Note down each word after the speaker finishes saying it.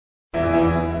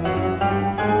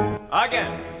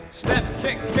Again. Step,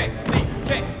 kick, kick, leap,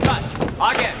 kick, touch.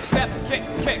 Again. Step, kick,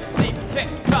 kick, leap,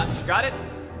 kick, touch. Got it?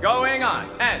 Going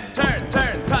on. And turn,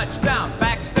 turn, touch, down.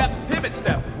 Back step, pivot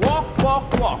step. Walk,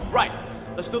 walk, walk. Right.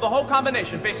 Let's do the whole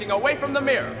combination facing away from the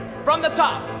mirror. From the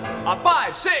top.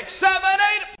 5, 6, 7,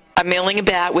 8. I'm milling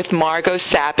about with Margo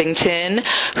Sappington,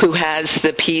 who has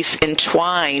the piece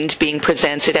Entwined being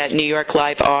presented at New York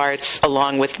Live Arts,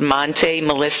 along with Monte,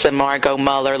 Melissa, Margo,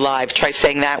 Muller Live. Try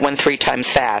saying that one 3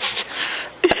 times fast.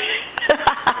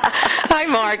 Hi,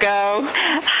 Margo.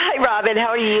 Hi, Robin. How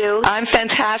are you? I'm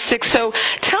fantastic. So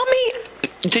tell me,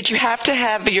 did you have to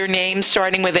have your name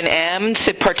starting with an M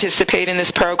to participate in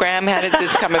this program? How did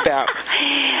this come about?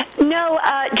 No,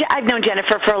 I've known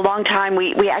Jennifer for a long time.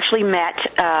 We actually met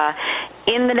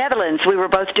in the Netherlands. We were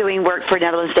both doing work for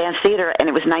Netherlands Dance Theater, and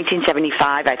it was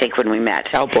 1975, I think, when we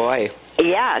met. Oh, boy.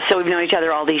 Yeah, so we've known each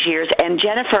other all these years. And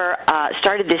Jennifer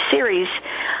started this series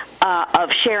of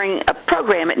sharing a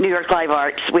program at New York Live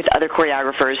Arts with other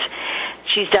choreographers.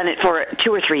 She's done it for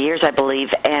 2 or 3 years, I believe,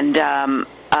 and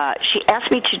she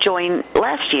asked me to join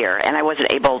last year, and I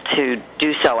wasn't able to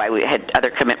do so. I had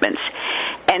other commitments.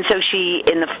 And so she,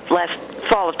 in the last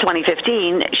fall of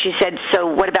 2015, she said, so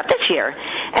what about this year?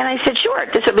 And I said, sure,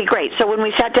 this would be great. So when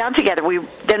we sat down together,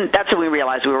 then that's when we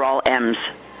realized we were all M's.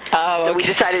 Oh, okay. So we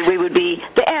decided we would be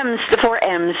the M's, the 4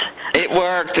 M's. It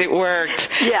worked.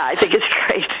 Yeah, I think it's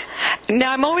great.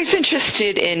 Now, I'm always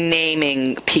interested in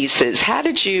naming pieces. How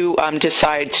did you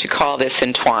decide to call this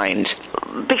Entwined?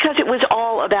 Because it was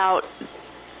all about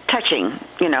touching,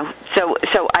 you know. So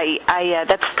I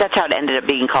that's how it ended up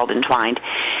being called Entwined.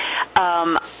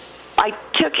 I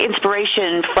took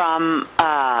inspiration from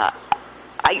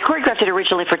I choreographed it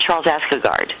originally for Charles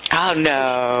Askegaard. Oh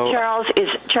no!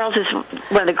 Charles is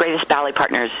one of the greatest ballet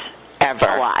partners ever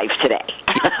alive today.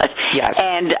 Yes.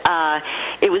 And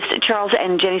it was Charles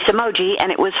and Jenny Samoji,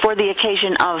 and it was for the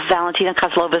occasion of Valentina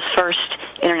Kozlova's first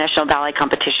international ballet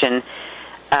competition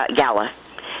gala.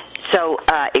 So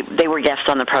they were guests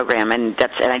on the program, and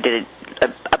I did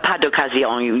a pas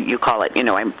d'occasion, you call it. You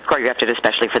know, I choreographed it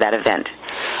especially for that event.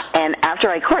 And after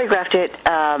I choreographed it,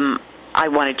 I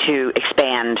wanted to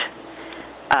expand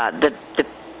the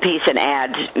piece and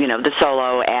add, you know, the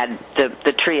solo, add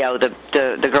the trio,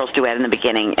 the girls duet in the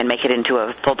beginning, and make it into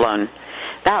a full-blown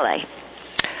ballet.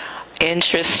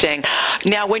 Interesting.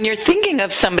 Now, when you're thinking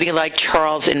of somebody like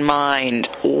Charles in mind,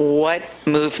 what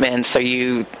movements are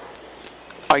you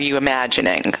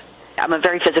imagining? I'm a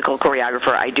very physical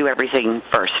choreographer. I do everything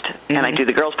first, and I do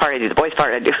the girls' part, I do the boys'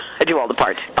 part, I do all the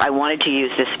parts. I wanted to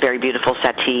use this very beautiful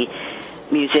Satie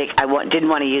music. I didn't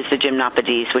want to use the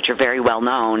gymnopédies, which are very well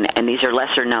known, and these are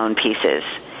lesser known pieces.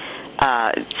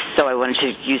 So I wanted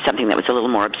to use something that was a little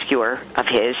more obscure of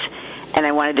his, and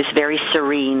I wanted this very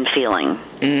serene feeling,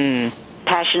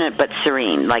 passionate but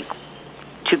serene, like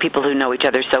two people who know each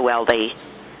other so well they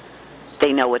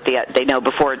know what they know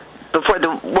before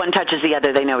the one touches the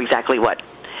other. They know exactly what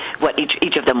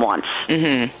each of them wants.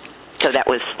 Mm-hmm. So that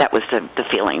was the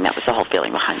feeling. That was the whole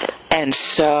feeling behind it. And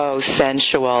so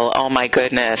sensual. Oh, my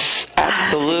goodness.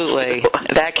 Absolutely.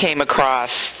 That came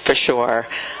across for sure.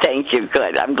 Thank you.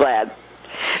 Good. I'm glad.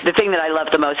 The thing that I love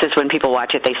the most is when people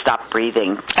watch it, they stop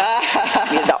breathing.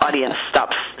 The audience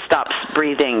stops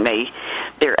breathing.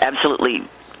 They're absolutely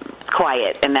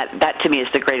quiet, and that to me is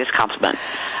the greatest compliment.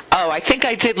 Oh, I think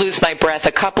I did lose my breath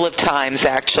a couple of times,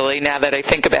 actually, now that I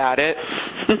think about it.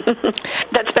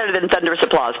 That's better than thunderous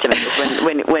applause to me.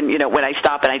 When I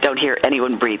stop and I don't hear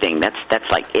anyone breathing, that's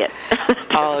like it.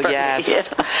 Oh, yes. Yeah.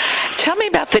 Tell me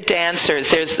about the dancers.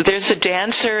 There's a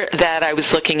dancer that I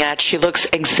was looking at. She looks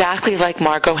exactly like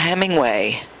Margo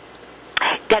Hemingway.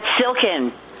 That's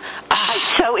Silken.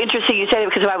 It's so interesting you said it,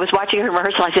 because when I was watching her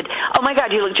rehearsal, I said, oh, my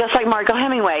God, you look just like Margo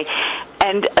Hemingway.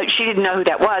 And she didn't know who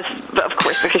that was, of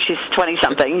course, because she's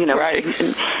 20-something, you know. Right.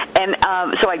 And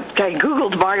so I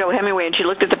Googled Margo Hemingway, and she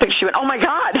looked at the picture. She went, oh, my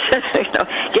God.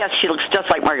 Yes, she looks just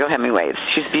like Margo Hemingway.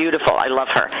 She's beautiful. I love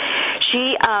her.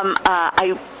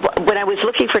 When I was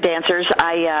looking for dancers,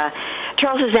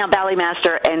 Charles is now ballet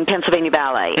master in Pennsylvania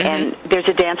Ballet. Mm-hmm. And there's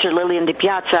a dancer, Lillian Di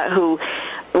Piazza, who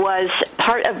was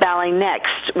part of Ballet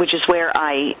Next, which is where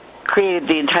I created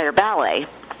the entire ballet.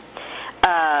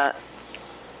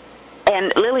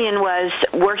 And Lillian was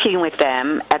working with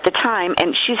them at the time,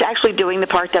 and she's actually doing the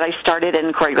part that I started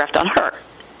and choreographed on her.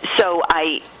 So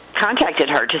I contacted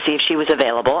her to see if she was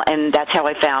available, and that's how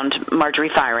I found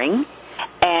Marjorie Firing.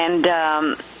 And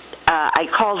I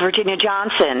called Virginia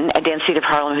Johnson at Dance Theater of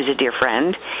Harlem, who's a dear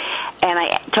friend, and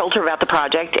I told her about the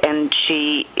project, and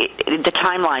the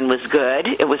timeline was good.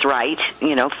 It was right,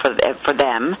 you know, for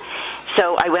them.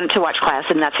 So I went to watch class,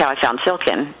 and that's how I found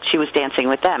Silken. She was dancing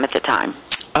with them at the time.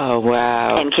 Oh,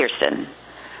 wow. and Kirsten.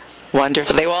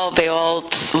 Wonderful. They all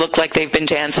look like they've been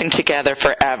dancing together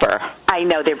forever. I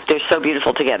know, they're so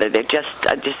beautiful together.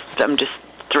 I'm just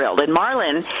thrilled. And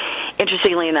Marlon,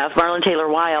 interestingly enough, Marlon Taylor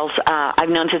Wiles, I've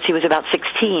known since he was about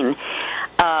 16.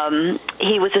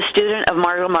 He was a student of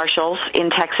Margo Marshall's in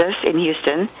Texas, in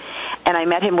Houston, and I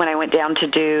met him when I went down to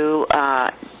do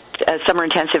a summer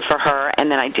intensive for her,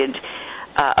 and then I did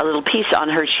a little piece on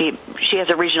her. She has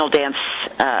a regional dance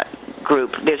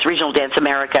group. There's Regional Dance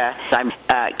America.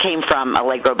 I came from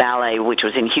Allegro Ballet, which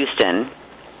was in Houston.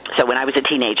 So when I was a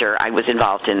teenager, I was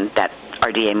involved in that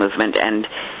RDA movement, and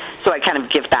so I kind of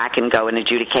give back and go and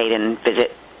adjudicate and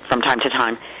visit from time to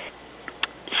time.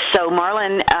 So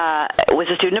Marlon was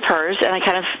a student of hers, and I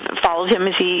kind of followed him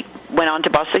as he went on to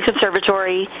Boston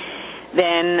Conservatory.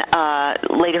 Then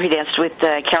later he danced with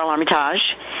Carol Armitage,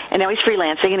 and now he's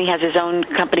freelancing, and he has his own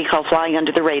company called Flying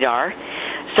Under the Radar.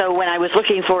 So when I was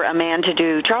looking for a man to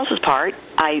do Charles's part,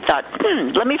 I thought,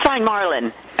 let me find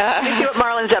Marlon. Let me see what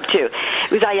Marlon's up to.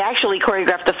 Because I actually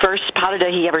choreographed the first pas de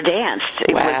deux he ever danced.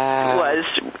 It was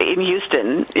in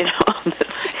Houston, you know.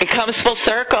 It comes full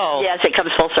circle. Yes, it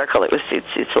comes full circle.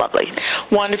 It's lovely.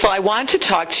 Wonderful. I want to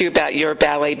talk to you about your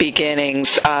ballet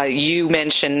beginnings. You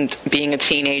mentioned being a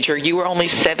teenager. You were only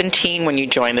 17 when you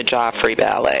joined the Joffrey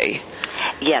Ballet.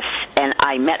 Yes, and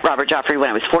I met Robert Joffrey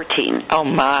when I was 14. Oh,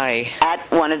 my.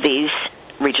 At one of these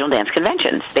regional dance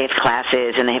conventions. They have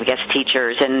classes, and they have guest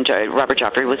teachers, and Robert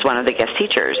Joffrey was one of the guest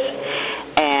teachers.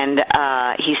 And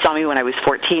he saw me when I was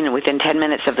 14, and within 10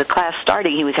 minutes of the class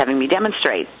starting, he was having me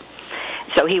demonstrate.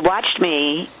 So he watched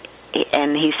me,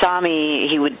 and he saw me.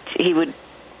 He would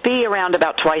be around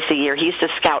about twice a year. He used to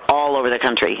scout all over the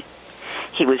country.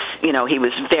 He was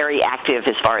very active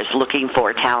as far as looking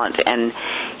for talent, and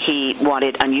he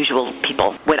wanted unusual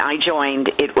people. When I joined,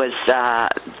 it was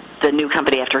the new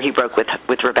company after he broke with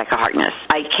Rebecca Harkness.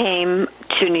 I came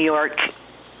to New York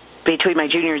between my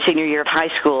junior and senior year of high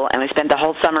school, and I spent the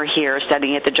whole summer here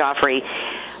studying at the Joffrey,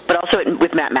 but also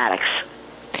with Matt Maddox.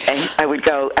 And I would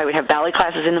have ballet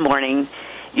classes in the morning.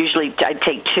 Usually I'd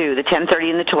take two, the 10:30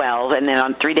 and the 12, and then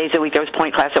on 3 days a week there was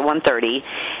point class at 1:30.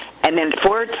 And then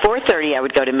 4:30 I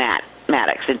would go to Matt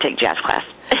Maddox and take jazz class.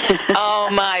 Oh,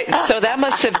 my. So that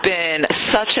must have been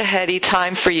such a heady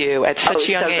time for you at such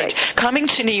a young age. Great. Coming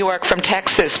to New York from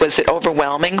Texas, was it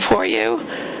overwhelming for you?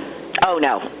 Oh,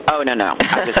 no. Oh, no. No.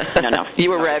 You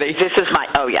were ready. This is my,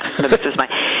 So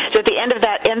at the end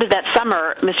of that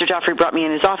summer, Mr. Joffrey brought me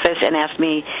in his office and asked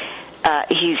me,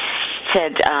 he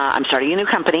said, I'm starting a new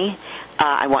company.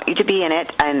 I want you to be in it,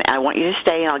 and I want you to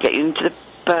stay, and I'll get you into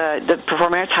the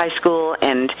Performing Arts High School.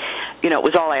 And, it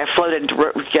was all I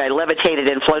levitated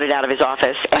and floated out of his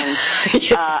office. And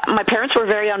my parents were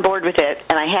very on board with it,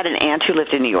 and I had an aunt who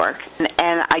lived in New York.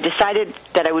 And I decided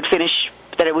that I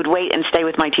would wait and stay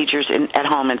with my teachers at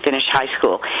home and finish high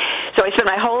school. So I spent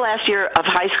my whole last year of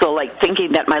high school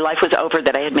thinking that my life was over,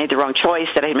 that I had made the wrong choice,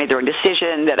 that I had made the wrong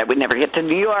decision, that I would never get to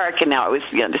New York, and now it was,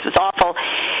 this is awful.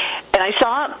 And I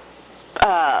saw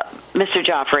Mr.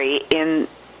 Joffrey in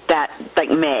that,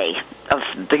 May of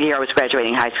the year I was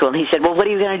graduating high school, and he said, well, what are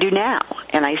you going to do now?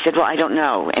 And I said, well, I don't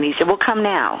know. And he said, well, come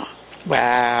now.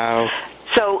 Wow.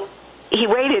 So he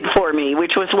waited for me,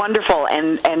 which was wonderful,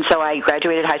 and so I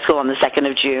graduated high school on the 2nd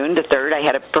of June. The 3rd, I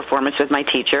had a performance with my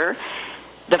teacher.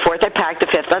 The 4th, I packed. The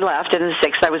 5th, I left. And the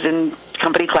 6th, I was in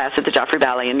company class at the Joffrey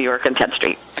Ballet in New York on 10th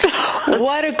Street.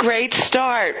 What a great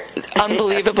start.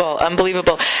 Unbelievable.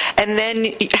 And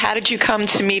then how did you come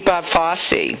to meet Bob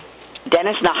Fosse?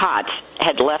 Dennis Nahat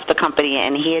had left the company,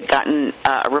 and he had gotten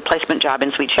a replacement job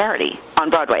in Sweet Charity on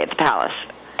Broadway at the Palace.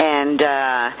 And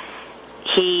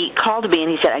he called me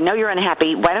and he said, I know you're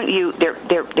unhappy. Why don't you,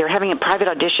 they're having a private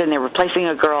audition. They're replacing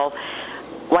a girl.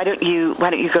 Why don't you go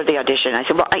to the audition? I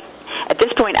said, well, at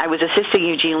this point, I was assisting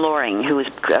Eugene Loring, who was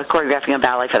choreographing a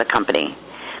ballet for the company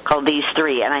called These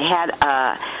Three. And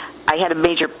I had a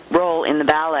major role in the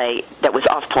ballet that was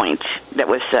off point, that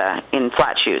was in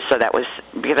flat shoes. So that was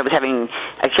because I was having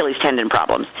Achilles tendon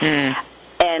problems.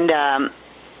 And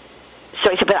so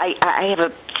I said, but I have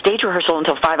a stage rehearsal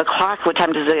until 5 o'clock. What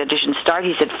time does the audition start?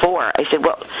 He said 4. I said,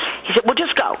 well,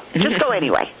 just go. Just go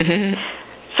anyway.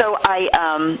 So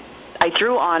I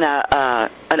threw on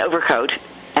an overcoat,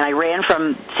 and I ran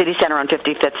from City Center on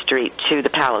 55th Street to the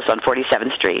Palace on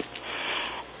 47th Street.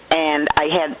 And I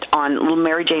had on little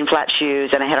Mary Jane flat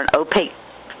shoes, and I had an opaque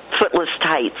footless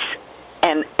tights,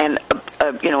 and a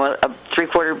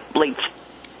 3/4 length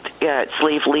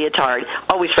sleeve leotard,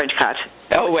 always French cut.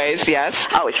 Always, yes.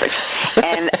 Always French.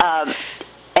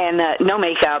 And no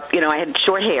makeup. I had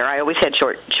short hair. I always had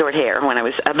short hair when I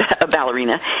was a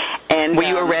ballerina. And were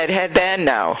you a redhead then?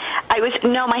 No.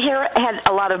 My hair had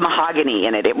a lot of mahogany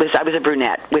in it. I was a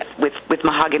brunette with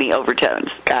mahogany overtones.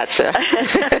 Gotcha.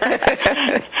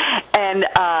 And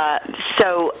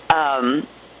so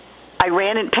I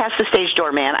ran past the stage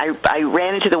door man. I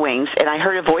ran into the wings, and I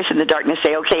heard a voice in the darkness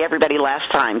say, "Okay, everybody,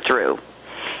 last time through."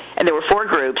 And there were 4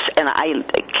 groups, and I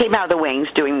came out of the wings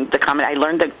doing the I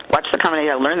watched the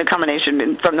combination. I learned the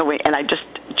combination from the wing, and I just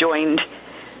joined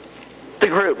the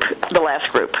group, the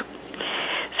last group.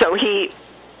 So he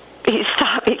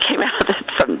stopped. He came out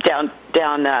from down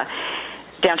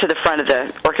to the front of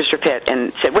the orchestra pit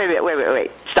and said,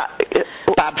 "Wait, stop."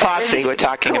 Bob Fosse, we're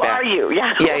talking about. Who are you?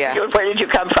 Yeah. Yeah. Where did you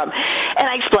come from? And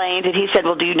I explained, and he said,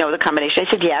 "Well, do you know the combination?" I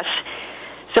said, "Yes."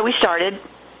 So we started,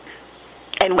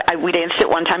 and we danced it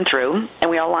one time through, and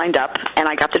we all lined up, and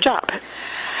I got the job.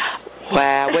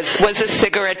 Wow. Was a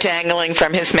cigarette dangling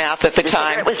from his mouth at the time?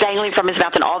 Cigarette was dangling from his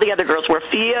mouth, and all the other girls were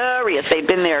furious. They'd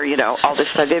been there, all this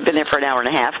time. They'd been there for an hour and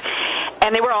a half.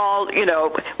 And they were all,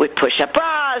 with push-up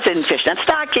bras and fishnet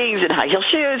stockings and high-heel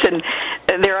shoes. And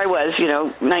there I was,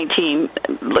 19,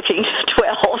 looking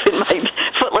 12 in my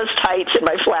footless tights and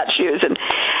my flat shoes. And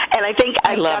I think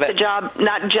I got the job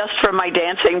not just from my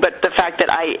dancing, but the fact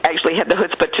that I actually had the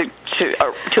chutzpah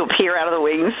to appear out of the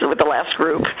wings with the last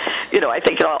group. I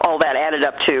think all that added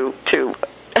up to oh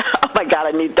my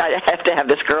God, I have to have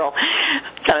this girl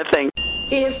kind of thing.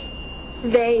 If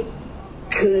they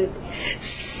could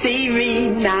see me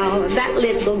now, that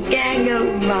little gang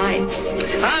of mine,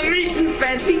 I'm eating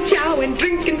fancy chow and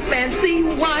drinking fancy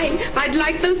wine. I'd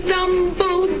like those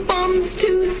stumble bums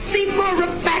to see for a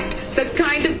fact the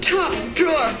kind of top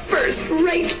drawer,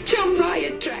 first-rate chums I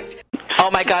attract. Oh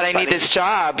my God, I need this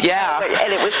job. Yeah.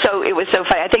 And it was so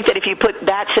funny. I think that if you put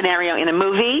that scenario in a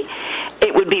movie,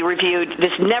 it would be reviewed.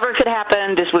 This never could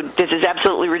happen. This is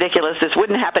absolutely ridiculous. This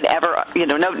wouldn't happen ever.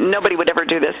 Nobody would ever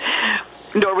do this.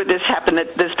 Nor would this happen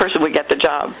that this person would get the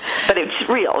job. But it's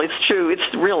real. It's true.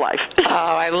 It's real life. Oh,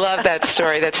 I love that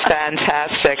story. That's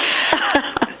fantastic.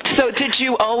 So did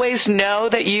you always know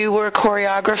that you were a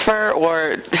choreographer,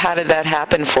 or how did that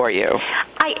happen for you?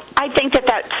 I think that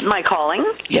that's my calling.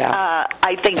 Yeah.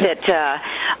 I think that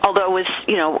although it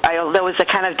was the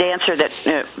kind of dancer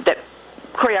that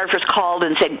choreographers called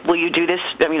and said, "Will you do this?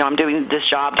 I'm doing this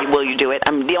job. Will you do it?"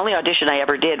 The only audition I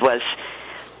ever did was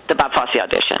the Bob Fosse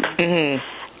audition.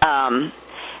 Mm-hmm.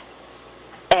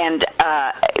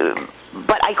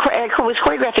 But I was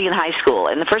choreographing in high school,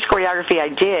 and the first choreography I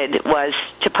did was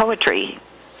to poetry.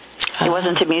 It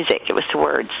wasn't to music; it was to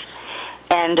words.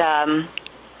 And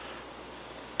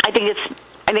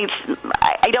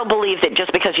I don't believe that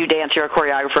just because you dance you're a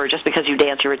choreographer, just because you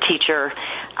dance you're a teacher.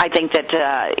 I think that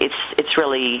it's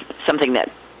really something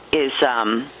that is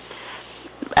an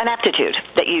aptitude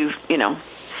that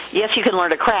yes, you can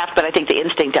learn a craft, but I think the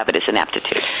instinct of it is an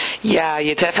aptitude. Yeah,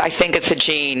 I think it's a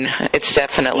gene. It's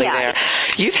definitely there.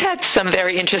 You've had some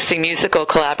very interesting musical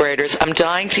collaborators. I'm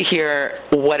dying to hear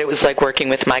what it was like working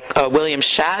with William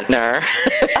Shatner.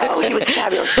 Oh, he was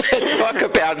fabulous. Talk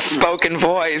about spoken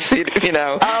voice,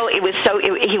 Oh,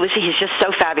 he's just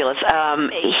so fabulous.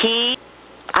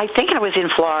 I think I was in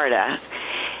Florida.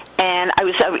 And I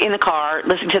was in the car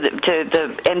listening to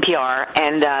the NPR,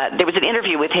 and there was an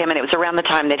interview with him, and it was around the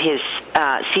time that his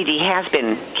CD Has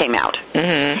Been came out.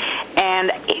 Mm-hmm.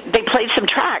 And they played some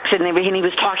tracks, and he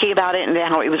was talking about it and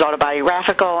how it was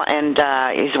autobiographical, and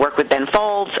his work with Ben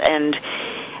Folds, and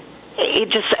I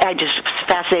just was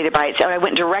fascinated by it. So I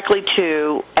went directly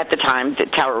to, at the time,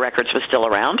 that Tower Records was still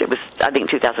around. It was, I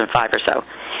think, 2005 or so.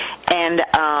 And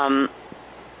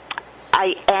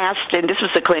I asked, and this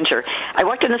was the clincher, I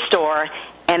walked in the store,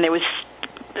 and there was,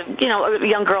 a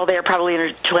young girl there, probably in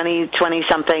her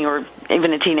 20-something, or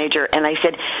even a teenager, and I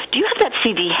said, "Do you have that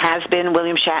CD Has Been,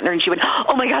 William Shatner?" And she went,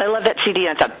 "Oh my God, I love that CD."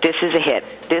 And I thought, this is a hit.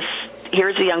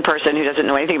 Here's a young person who doesn't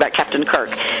know anything about Captain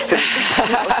Kirk,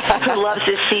 who loves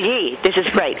this CD. This is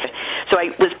great. So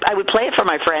I would play it for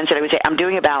my friends, and I would say, "I'm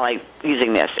doing a ballet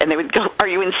using this," and they would go, "Are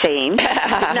you insane?"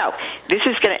 Said, "No,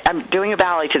 I'm doing a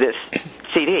ballet to this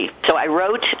CD." So I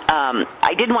wrote.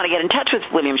 I didn't want to get in touch with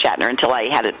William Shatner until I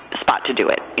had a spot to do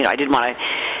it. I didn't want to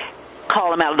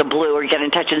call him out of the blue or get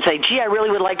in touch and say, "Gee, I really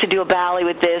would like to do a ballet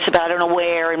with this, but I don't know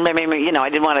where." And I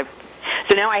didn't want to.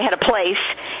 So now I had a place,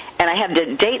 and I had the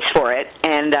dates for it,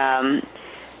 and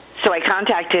so I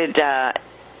contacted.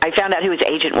 I found out who his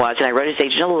agent was, and I wrote his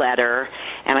agent a letter,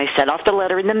 and I sent off the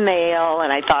letter in the mail,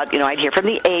 and I thought, I'd hear from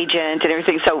the agent and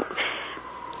everything. So,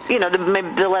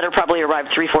 the letter probably arrived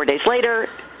 3-4 days later.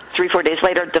 3-4 days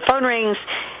later, the phone rings,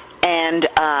 and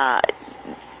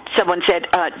someone said,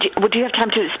 do you have time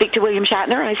to speak to William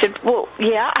Shatner? And I said, well,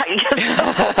 yeah, I guess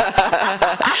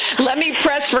so. Let me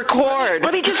press record.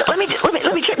 Let me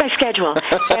check my schedule.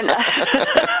 And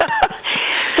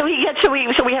so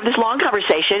we have this long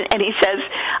conversation, and he says,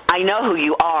 I know who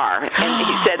you are. And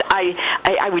he said,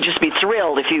 I would just be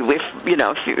thrilled if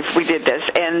we did this.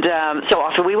 And so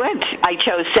off we went. I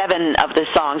chose 7 of the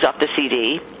songs off the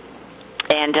CD.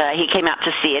 And he came out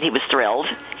to see it. He was thrilled,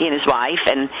 he and his wife,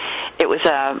 and it was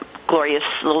a glorious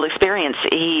little experience.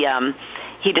 He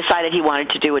decided he wanted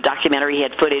to do a documentary. He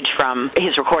had footage from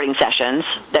his recording sessions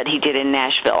that he did in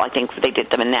Nashville. I think they did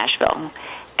them in Nashville.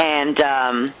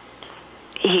 And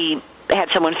he had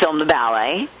someone film the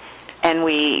ballet, and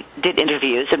we did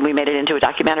interviews, and we made it into a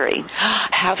documentary.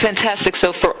 How fantastic.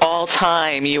 So for all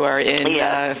time, you are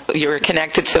you're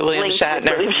connected to William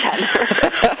Shatner. William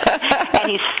Shatner. And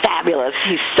he's fabulous.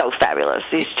 He's so fabulous.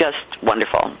 He's just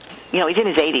wonderful. He's in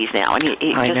his 80s now, and he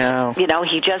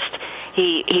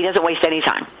doesn't waste any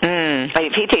time.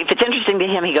 If it's interesting to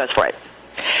him, he goes for it.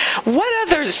 What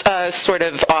other sort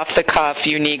of off-the-cuff,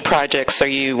 unique projects are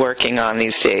you working on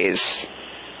these days?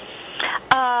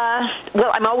 Well,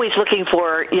 I'm always looking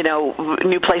for,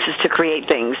 new places to create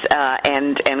things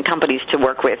and companies to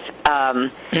work with.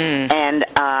 And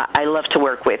I love to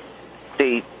work with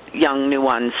the young new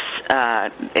ones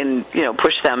and,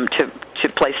 push them to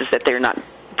places that they're not,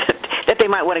 that they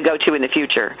might want to go to in the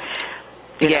future.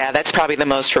 Yeah, that's probably the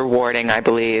most rewarding, I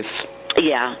believe.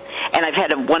 Yeah, and I've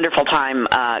had a wonderful time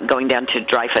going down to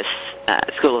Dreyfus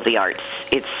School of the Arts.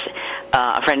 It's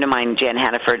a friend of mine, Jan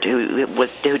Hannaford, who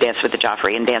danced with the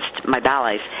Joffrey and danced my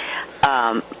ballets,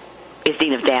 is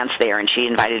dean of dance there, and she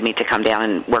invited me to come down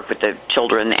and work with the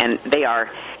children, and they are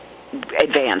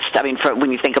advanced. I mean,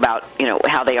 when you think about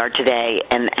how they are today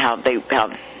and how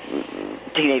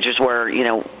teenagers were,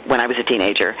 when I was a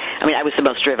teenager. I mean, I was the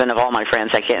most driven of all my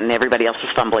friends, and everybody else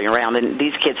was fumbling around, and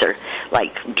these kids are,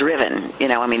 driven,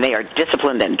 I mean, they are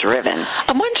disciplined and driven.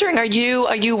 I'm wondering, are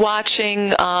you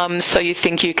watching So You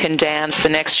Think You Can Dance, the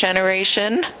next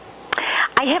generation?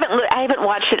 I haven't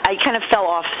watched it. I kind of fell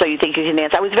off So You Think You Can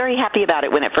Dance. I was very happy about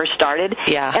it when it first started.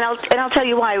 Yeah. And I'll tell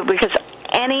you why, because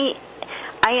I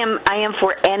am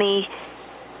for any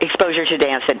exposure to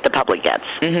dance that the public gets.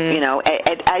 Mm-hmm.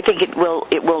 I think it will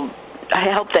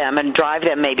help them and drive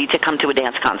them maybe to come to a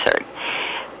dance concert.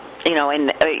 And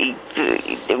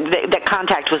that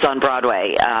Contact was on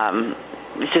Broadway,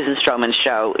 Susan Stroman's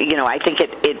show. I think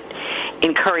it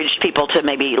encouraged people to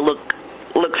maybe look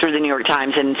through the New York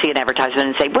Times and see an advertisement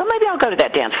and say, well, maybe I'll go to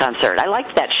that dance concert. I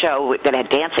liked that show that had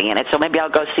dancing in it, so maybe I'll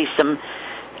go see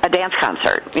a dance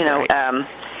concert. Right.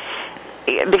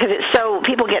 Because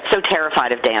people get so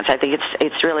terrified of dance. I think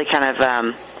it's really kind of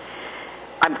I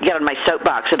get on my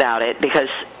soapbox about it because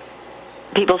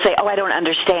people say, "Oh, I don't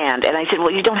understand," and I said, "Well,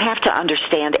 you don't have to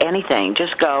understand anything.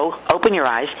 Just go, open your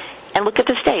eyes, and look at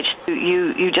the stage.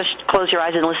 You just close your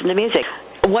eyes and listen to music."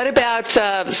 What about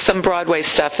some Broadway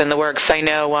stuff in the works? I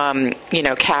know,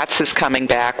 Cats is coming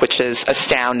back, which is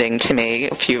astounding to me.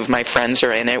 A few of my friends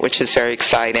are in it, which is very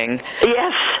exciting.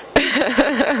 Yes.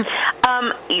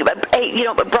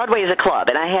 Broadway is a club,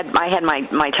 and I had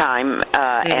my time,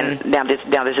 and now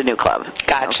there's a new club.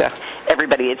 Gotcha.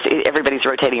 Everybody's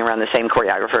rotating around the same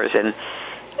choreographers, and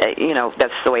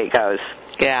that's the way it goes.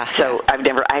 Yeah. So I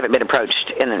haven't been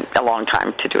approached in a long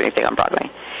time to do anything on Broadway,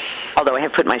 although I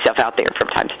have put myself out there from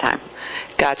time to time.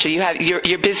 Gotcha.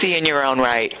 You're busy in your own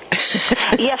right.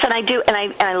 Yes, and I do,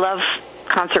 and I love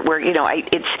concert work.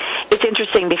 It's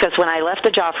interesting because when I left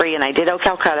the Joffrey and I did O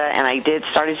Calcutta and I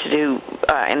started to do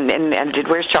and did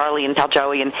Where's Charlie and Tell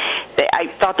Joey, and I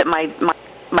thought that my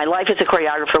life as a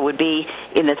choreographer would be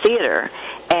in the theater,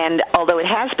 and although it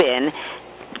has been,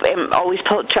 I'm always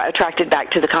attracted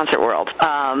back to the concert world.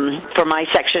 For my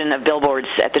section of billboards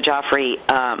at the Joffrey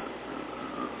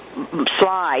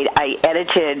slide, I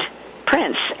edited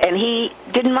Prince, and he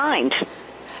didn't mind.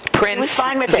 Prince, he was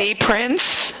fine with the it.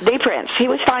 Prince? The Prince. He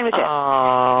was fine with it.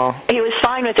 Oh. He was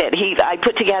fine with it. I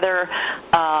put together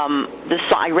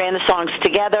I ran the songs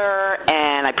together,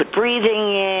 and I put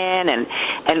breathing in, and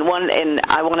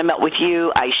I Want to Melt with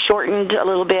You. I shortened a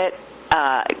little bit,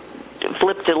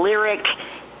 flipped the lyric.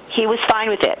 He was fine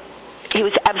with it. He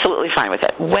was absolutely fine with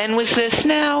it. When was this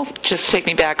now? Just take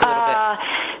me back a little bit.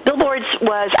 Billboards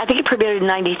was, I think it premiered in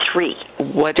 93.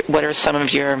 What are some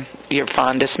of your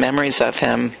fondest memories of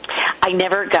him? I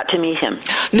never got to meet him.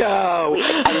 No.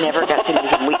 I never got to meet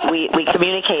him. We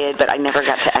communicated, but I never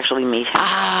got to actually meet him.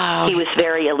 Oh. He was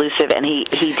very elusive, and he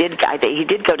did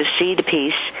go to see the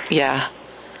piece. Yeah.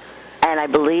 And I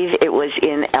believe it was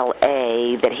in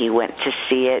L.A. that he went to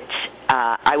see it.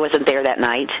 I wasn't there that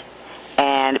night.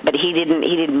 but he didn't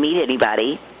meet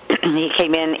anybody. He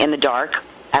came in the dark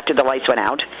after the lights went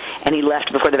out, and he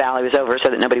left before the ballet was over so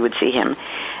that nobody would see him.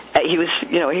 He was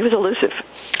elusive.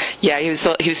 Yeah, he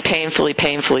was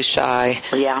painfully shy.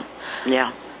 Yeah.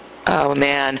 Oh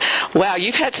man! Wow,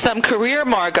 you've had some career,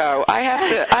 Margo. I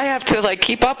have to like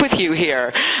keep up with you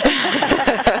here.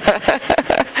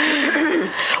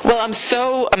 Well, I'm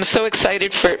so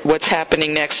excited for what's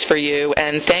happening next for you,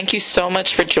 and thank you so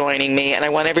much for joining me. And I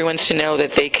want everyone to know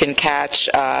that they can catch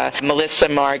Melissa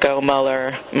Margo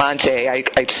Muller Monte. I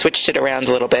switched it around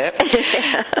a little bit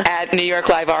at New York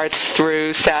Live Arts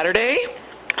through Saturday.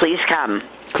 Please come.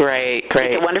 Great.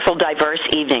 It's a wonderful, diverse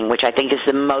evening, which I think is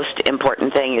the most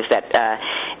important thing. Is that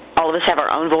all of us have our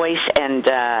own voice, and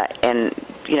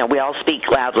we all speak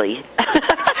loudly.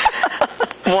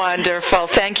 Wonderful.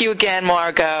 Thank you again,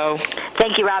 Margo.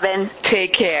 Thank you, Robin.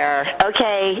 Take care.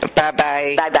 Okay.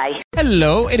 Bye-bye. Bye-bye.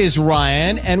 Hello, it is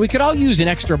Ryan, and we could all use an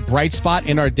extra bright spot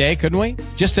in our day, couldn't we?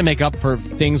 Just to make up for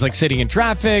things like sitting in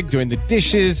traffic, doing the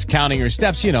dishes, counting your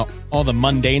steps, all the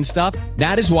mundane stuff.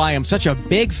 That is why I'm such a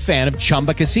big fan of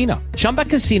Chumba Casino. Chumba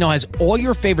Casino has all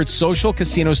your favorite social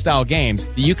casino-style games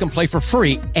that you can play for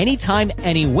free anytime,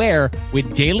 anywhere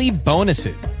with daily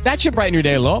bonuses. That should brighten your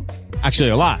day a little. Actually,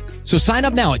 a lot. So sign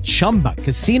up now at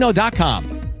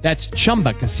ChumbaCasino.com. That's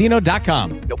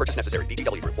ChumbaCasino.com. No purchase necessary.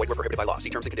 VGW Group. Void where prohibited by law. See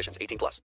terms and conditions. 18+.